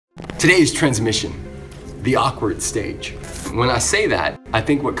Today's transmission, the awkward stage. When I say that, I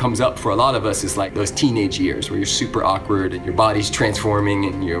think what comes up for a lot of us is like those teenage years where you're super awkward and your body's transforming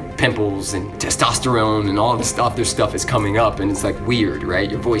and your pimples and testosterone and all this other stuff is coming up and it's like weird,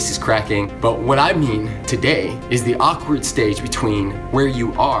 right? Your voice is cracking. But what I mean today is the awkward stage between where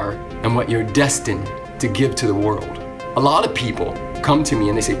you are and what you're destined to give to the world. A lot of people come to me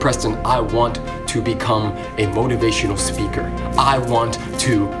and they say, Preston, I want to become a motivational speaker. I want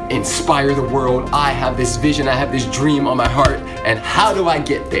to inspire the world. I have this vision, I have this dream on my heart, and how do I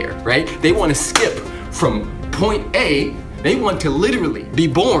get there, right? They want to skip from point A. They want to literally be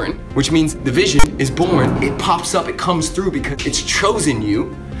born, which means the vision is born. It pops up, it comes through because it's chosen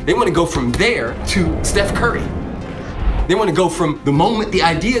you. They want to go from there to Steph Curry. They want to go from the moment the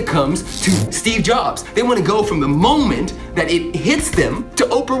idea comes to Steve Jobs. They want to go from the moment that it hits them to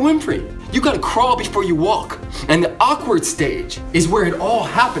Oprah Winfrey. You got to crawl before you walk. And the awkward stage is where it all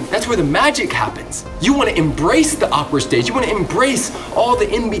happens. That's where the magic happens. You want to embrace the awkward stage. You want to embrace all the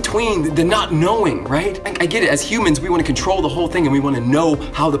in-between, the not knowing, right? I get it. As humans, we want to control the whole thing and we want to know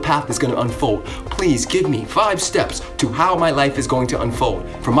how the path is going to unfold. Please give me 5 steps to how my life is going to unfold.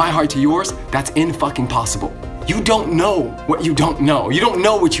 From my heart to yours, that's in-fucking-possible. You don't know what you don't know. You don't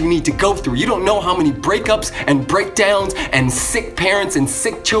know what you need to go through. You don't know how many breakups and breakdowns and sick parents and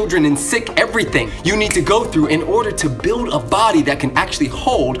sick children and sick everything you need to go through in order to build a body that can actually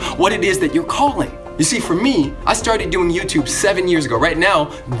hold what it is that you're calling. You see, for me, I started doing YouTube 7 years ago. Right now,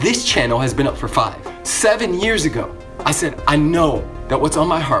 this channel has been up for 5. 7 years ago, I said, I know that what's on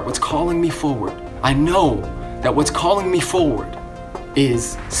my heart, what's calling me forward, I know that what's calling me forward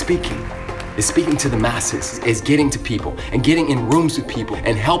is speaking to the masses, is getting to people and getting in rooms with people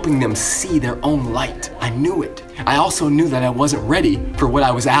and helping them see their own light. I knew it. I also knew that I wasn't ready for what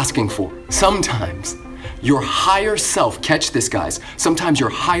I was asking for. Sometimes your higher self, catch this guys, sometimes your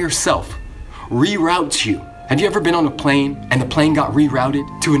higher self reroutes you. Have you ever been on a plane and the plane got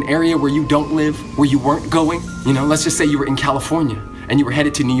rerouted to an area where you don't live, where you weren't going? You know, let's just say you were in California and you were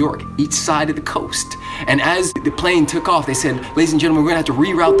headed to New York, each side of the coast. And as the plane took off, they said, ladies and gentlemen, we're gonna have to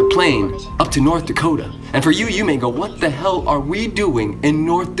reroute the plane up to North Dakota. And for you, you may go, what the hell are we doing in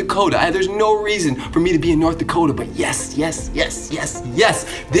North Dakota? There's no reason for me to be in North Dakota, but yes, yes, yes, yes, yes.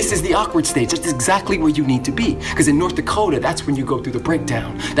 This is the awkward stage. That's exactly where you need to be. Because in North Dakota, that's when you go through the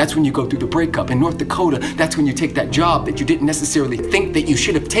breakdown. That's when you go through the breakup. In North Dakota, that's when you take that job that you didn't necessarily think that you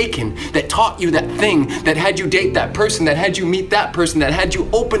should have taken, that taught you that thing, that had you date that person, that had you meet that person, that had you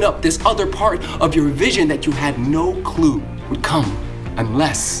open up this other part of your vision that you had no clue would come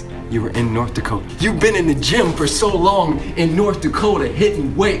unless you were in North Dakota. You've been in the gym for so long in North Dakota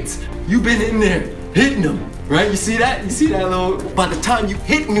hitting weights. You've been in there hitting them, right? You see that? You see that little, by the time you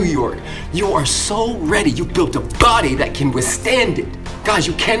hit New York, you are so ready. You built a body that can withstand it. Guys,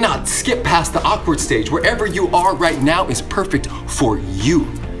 you cannot skip past the awkward stage. Wherever you are right now is perfect for you.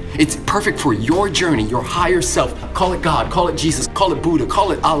 It's perfect for your journey, your higher self. Call it God, call it Jesus, call it Buddha,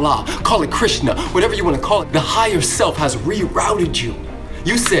 call it Allah, call it Krishna, whatever you want to call it. The higher self has rerouted you.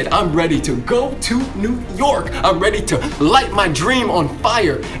 You said, I'm ready to go to New York. I'm ready to light my dream on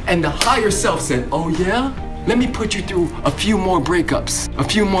fire. And the higher self said, oh yeah? Let me put you through a few more breakups, a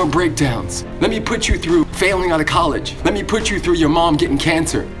few more breakdowns. Let me put you through failing out of college. Let me put you through your mom getting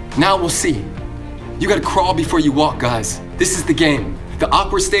cancer. Now we'll see. You gotta crawl before you walk, guys. This is the game. The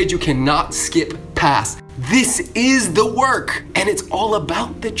awkward stage you cannot skip past. This is the work, and it's all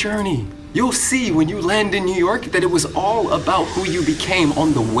about the journey. You'll see when you land in New York that it was all about who you became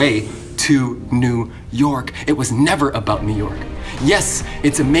on the way to New York. It was never about New York. Yes,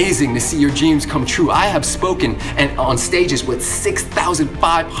 it's amazing to see your dreams come true. I have spoken and on stages with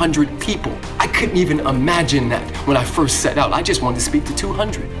 6,500 people. I couldn't even imagine that when I first set out. I just wanted to speak to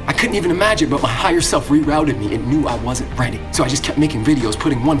 200. I couldn't even imagine, but my higher self rerouted me. It knew I wasn't ready. So I just kept making videos,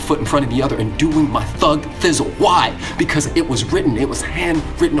 putting one foot in front of the other and doing my thug thizzle. Why? Because it was written, it was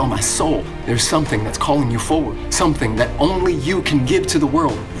handwritten on my soul. There's something that's calling you forward, something that only you can give to the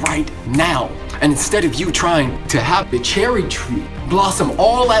world right now. And instead of you trying to have the cherry tree blossom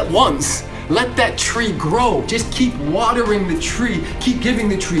all at once, let that tree grow. Just keep watering the tree. Keep giving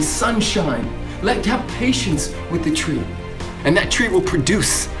the tree sunshine. Have patience with the tree. And that tree will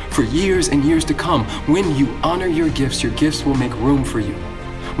produce for years and years to come. When you honor your gifts will make room for you.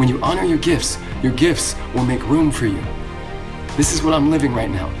 When you honor your gifts will make room for you. This is what I'm living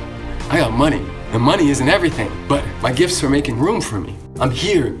right now. I got money. And money isn't everything, but my gifts are making room for me. I'm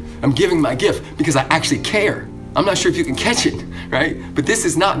here, I'm giving my gift because I actually care. I'm not sure if you can catch it, right? But this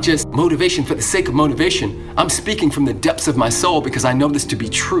is not just motivation for the sake of motivation. I'm speaking from the depths of my soul because I know this to be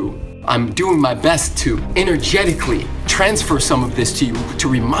true. I'm doing my best to energetically transfer some of this to you, to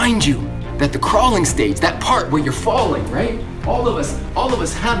remind you that the crawling stage, that part where you're falling, right? All of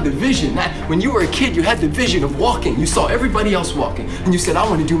us have the vision. That when you were a kid, you had the vision of walking. You saw everybody else walking, and you said, I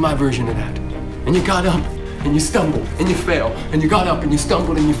want to do my version of that. And you got up, and you stumbled, and you fell, and you got up, and you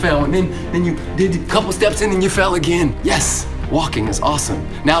stumbled, and you fell, and then you did a couple steps, and then you fell again. Yes, walking is awesome.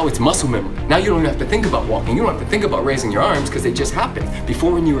 Now it's muscle memory. Now you don't have to think about walking. You don't have to think about raising your arms because they just happen.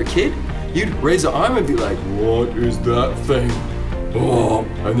 Before, when you were a kid, you'd raise an arm and be like, what is that thing? Oh,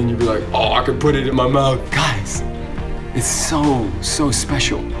 and then you'd be like, oh, I could put it in my mouth. Guys, it's so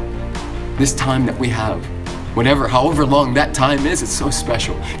special. This time that we have, however long that time is, it's so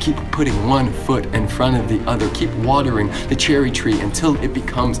special. Keep putting one foot in front of the other. Keep watering the cherry tree until it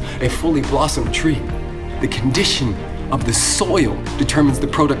becomes a fully blossomed tree. The condition of the soil determines the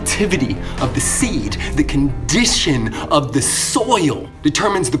productivity of the seed. The condition of the soil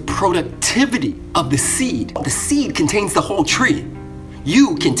determines the productivity of the seed. The seed contains the whole tree.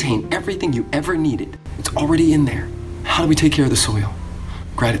 You contain everything you ever needed. It's already in there. How do we take care of the soil?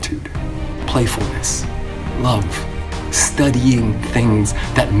 Gratitude, playfulness, love, studying things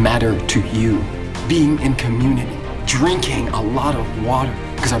that matter to you, being in community, drinking a lot of water,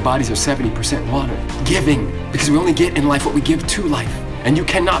 because our bodies are 70% water. Giving, because we only get in life what we give to life. And you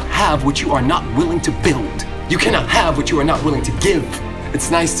cannot have what you are not willing to build. You cannot have what you are not willing to give. It's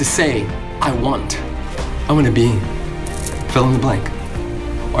nice to say, I want to be, fill in the blank.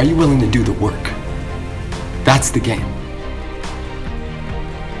 Are you willing to do the work? That's the game.